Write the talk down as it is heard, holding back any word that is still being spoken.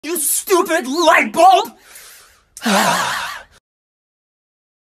You stupid light bulb!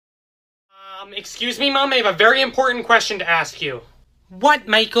 Excuse me, Mom, I have a very important question to ask you. What,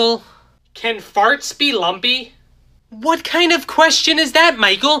 Michael? Can farts be lumpy? What kind of question is that,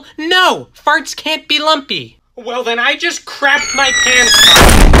 Michael? No, farts can't be lumpy. Well, then I just crapped my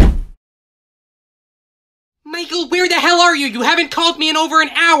pants. Michael, where the hell are you? You haven't called me in over an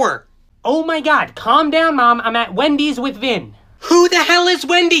hour. Oh my God, calm down, Mom. I'm at Wendy's with Vin. Who the hell is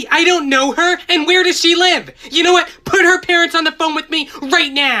Wendy? I don't know her, and where does she live? You know what? Put her parents on the phone with me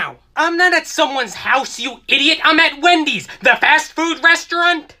right now. I'm not at someone's house, you idiot. I'm at Wendy's, the fast food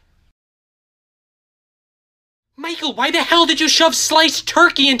restaurant. Michael, why the hell did you shove sliced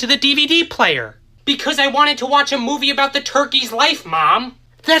turkey into the DVD player? Because I wanted to watch a movie about the turkey's life, Mom.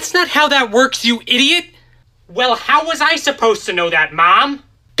 That's not how that works, you idiot. Well, how was I supposed to know that, Mom?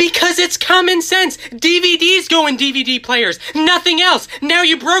 Because it's common sense. DVDs go in DVD players. Nothing else. Now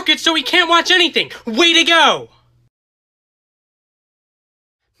you broke it so we can't watch anything. Way to go.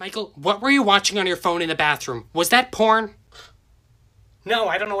 Michael, what were you watching on your phone in the bathroom? Was that porn? No,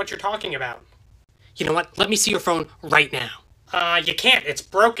 I don't know what you're talking about. You know what? Let me see your phone right now. You can't. It's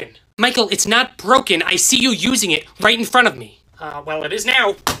broken. Michael, it's not broken. I see you using it right in front of me. Well, it is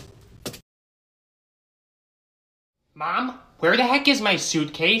now. Mom, where the heck is my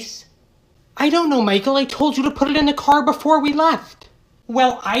suitcase? I don't know, Michael. I told you to put it in the car before we left.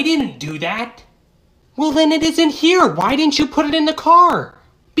 Well, I didn't do that. Well, then it isn't here. Why didn't you put it in the car?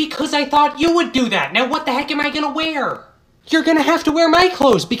 Because I thought you would do that. Now what the heck am I gonna wear? You're gonna have to wear my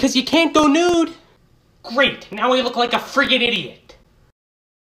clothes because you can't go nude. Great, now I look like a friggin' idiot.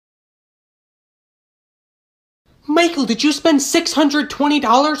 Michael, did you spend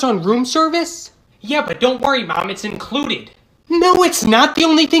 $620 on room service? Yeah, but don't worry, Mom, it's included. No, it's not. The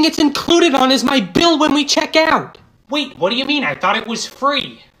only thing it's included on is my bill when we check out. Wait, what do you mean? I thought it was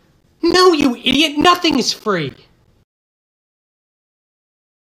free. No, you idiot, nothing is free.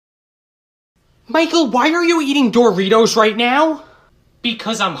 Michael, why are you eating Doritos right now?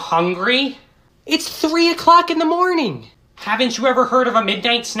 Because I'm hungry. It's 3 o'clock in the morning. Haven't you ever heard of a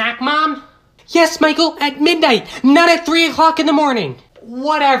midnight snack, Mom? Yes, Michael, at midnight, not at 3 o'clock in the morning.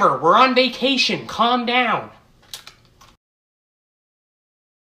 Whatever, we're on vacation. Calm down.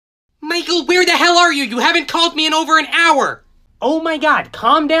 Michael, where the hell are you? You haven't called me in over an hour. Oh my God,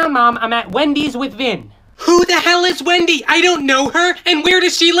 calm down, Mom. I'm at Wendy's with Vin. Who the hell is Wendy? I don't know her, and where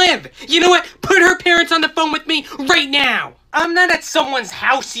does she live? You know what? Put her parents on the phone with me right now. I'm not at someone's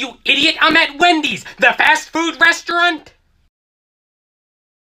house, you idiot. I'm at Wendy's, the fast food restaurant.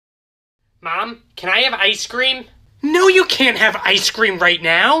 Mom, can I have ice cream? No, you can't have ice cream right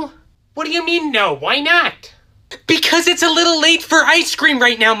now. What do you mean no? Why not? Because it's a little late for ice cream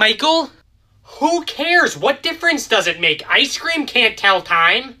right now, Michael. Who cares? What difference does it make? Ice cream can't tell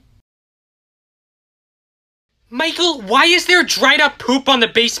time. Michael, why is there dried up poop on the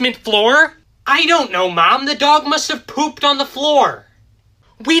basement floor? I don't know, Mom. The dog must have pooped on the floor.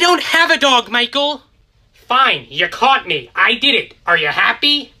 We don't have a dog, Michael. Fine, you caught me. I did it. Are you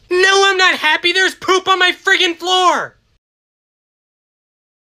happy? No, I'm not happy. There's poop on my friggin' floor.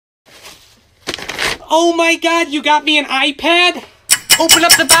 Oh my God, you got me an iPad? Open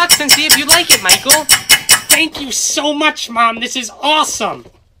up the box and see if you like it, Michael. Thank you so much, Mom. This is awesome.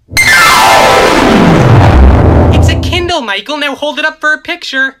 It's a Kindle, Michael. Now hold it up for a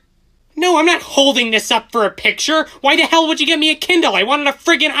picture. No, I'm not holding this up for a picture. Why the hell would you get me a Kindle? I wanted a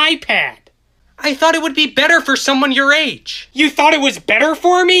friggin' iPad. I thought it would be better for someone your age. You thought it was better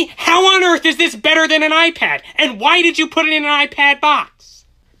for me? How on earth is this better than an iPad? And why did you put it in an iPad box?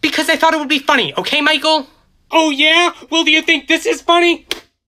 Because I thought it would be funny, okay, Michael? Oh yeah? Well, do you think this is funny?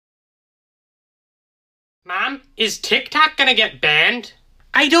 Mom, is tick-tock gonna get banned?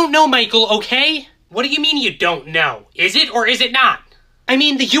 I don't know, Michael, okay? What do you mean you don't know? Is it or is it not? I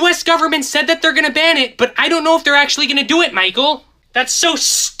mean, the US government said that they're gonna ban it, but I don't know if they're actually gonna do it, Michael. That's so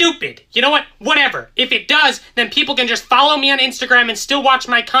stupid. You know what? Whatever. If it does, then people can just follow me on Instagram and still watch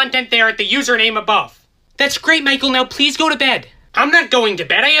my content there at the username above. That's great, Michael. Now please go to bed. I'm not going to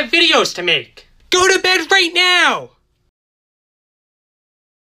bed. I have videos to make. Go to bed right now!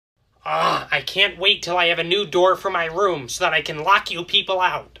 I can't wait till I have a new door for my room so that I can lock you people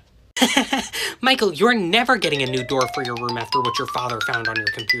out. Michael, you're never getting a new door for your room after what your father found on your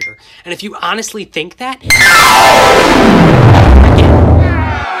computer. And if you honestly think that...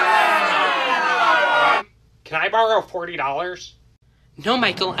 Can I borrow $40? No,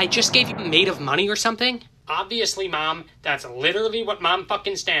 Michael, I just gave you made of money or something. Obviously, Mom, that's literally what Mom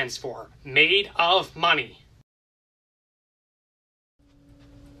fucking stands for. Made of money.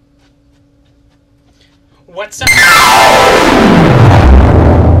 What's up?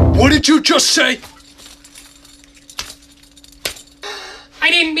 you just say? I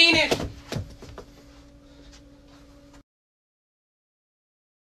didn't mean it!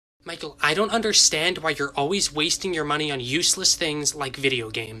 Michael, I don't understand why you're always wasting your money on useless things like video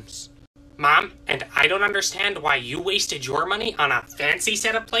games. Mom, and I don't understand why you wasted your money on a fancy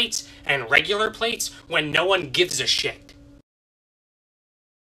set of plates and regular plates when no one gives a shit.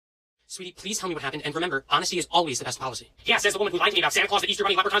 Sweetie, please tell me what happened, and remember, honesty is always the best policy. Yeah, says the woman who lied to me about Santa Claus, the Easter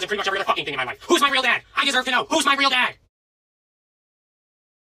Bunny, leprechauns, and pretty much every other fucking thing in my life. Who's my real dad? I deserve to know. Who's my real dad?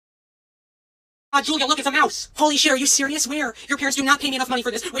 Julia, look, it's a mouse! Holy shit, are you serious? Where? Your parents do not pay me enough money for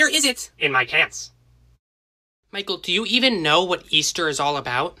this. Where is it? In my pants. Michael, do you even know what Easter is all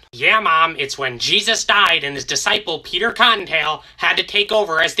about? Yeah, Mom, it's when Jesus died and his disciple, Peter Cottontail, had to take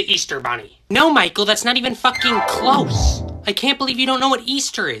over as the Easter Bunny. No, Michael, that's not even fucking close. I can't believe you don't know what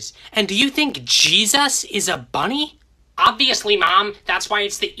Easter is. And do you think Jesus is a bunny? Obviously, Mom, that's why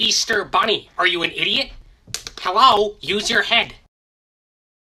it's the Easter Bunny. Are you an idiot? Hello, use your head.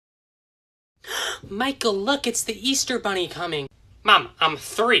 Michael, look, it's the Easter Bunny coming. Mom, I'm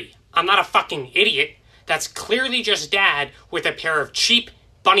 3. I'm not a fucking idiot. That's clearly just Dad with a pair of cheap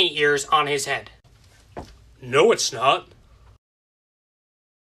bunny ears on his head. No, it's not.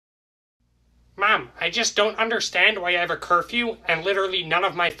 Mom, I just don't understand why I have a curfew and literally none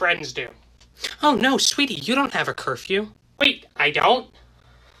of my friends do. Oh no, sweetie, you don't have a curfew. Wait, I don't?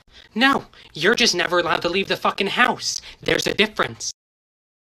 No, you're just never allowed to leave the fucking house. There's a difference.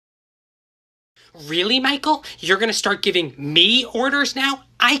 Really, Michael? You're gonna start giving me orders now?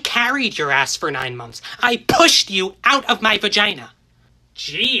 I carried your ass for 9 months. I pushed you out of my vagina.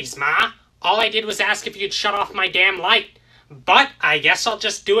 Jeez, Ma. All I did was ask if you'd shut off my damn light. But I guess I'll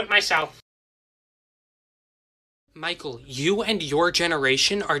just do it myself. Michael, you and your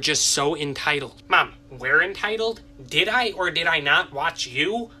generation are just so entitled. Mom, we're entitled? Did I or did I not watch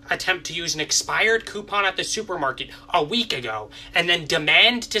you attempt to use an expired coupon at the supermarket a week ago and then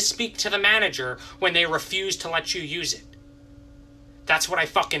demand to speak to the manager when they refused to let you use it? That's what I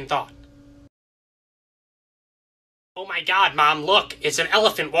fucking thought. Oh my God, Mom, look, it's an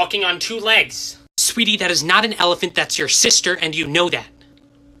elephant walking on 2 legs. Sweetie, that is not an elephant, that's your sister, and you know that.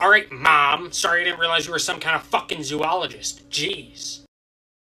 Alright, Mom. Sorry I didn't realize you were some kind of fucking zoologist. Jeez.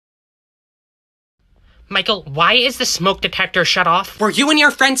 Michael, why is the smoke detector shut off? Were you and your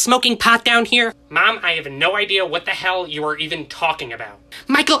friend smoking pot down here? Mom, I have no idea what the hell you are even talking about.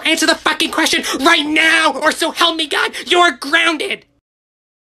 Michael, answer the fucking question right now, or so help me God, you're grounded!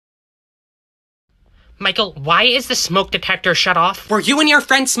 Michael, why is the smoke detector shut off? Were you and your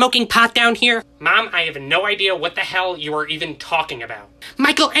friend smoking pot down here? Mom, I have no idea what the hell you are even talking about.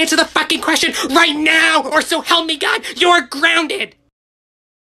 Michael, answer the fucking question right now, or so help me God, you're grounded!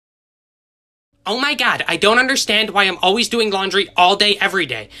 Oh my God, I don't understand why I'm always doing laundry all day, every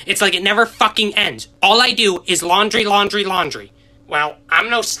day. It's like it never fucking ends. All I do is laundry, laundry, laundry. Well, I'm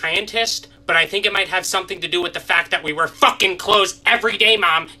no scientist, but I think it might have something to do with the fact that we wear fucking clothes every day,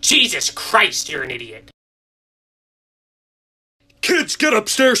 Mom. Jesus Christ, you're an idiot. Kids, get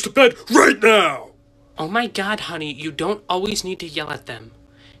upstairs to bed right now! Oh my God, honey, you don't always need to yell at them.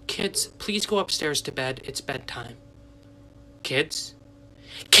 Kids, please go upstairs to bed. It's bedtime. Kids?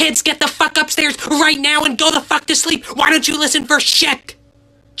 Kids, get the fuck upstairs right now and go the fuck to sleep! Why don't you listen for shit?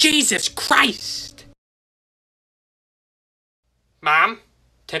 Jesus Christ! Mom?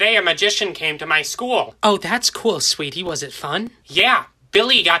 Today a magician came to my school. Oh, that's cool, sweetie. Was it fun? Yeah.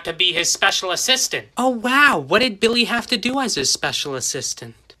 Billy got to be his special assistant. Oh, wow. What did Billy have to do as his special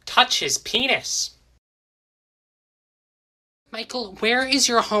assistant? Touch his penis. Michael, where is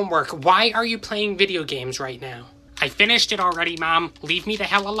your homework? Why are you playing video games right now? I finished it already, Mom. Leave me the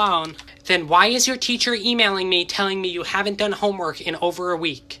hell alone. Then why is your teacher emailing me telling me you haven't done homework in over a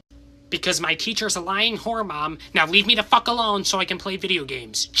week? Because my teacher's a lying whore, Mom. Now leave me the fuck alone so I can play video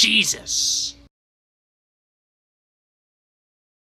games. Jesus.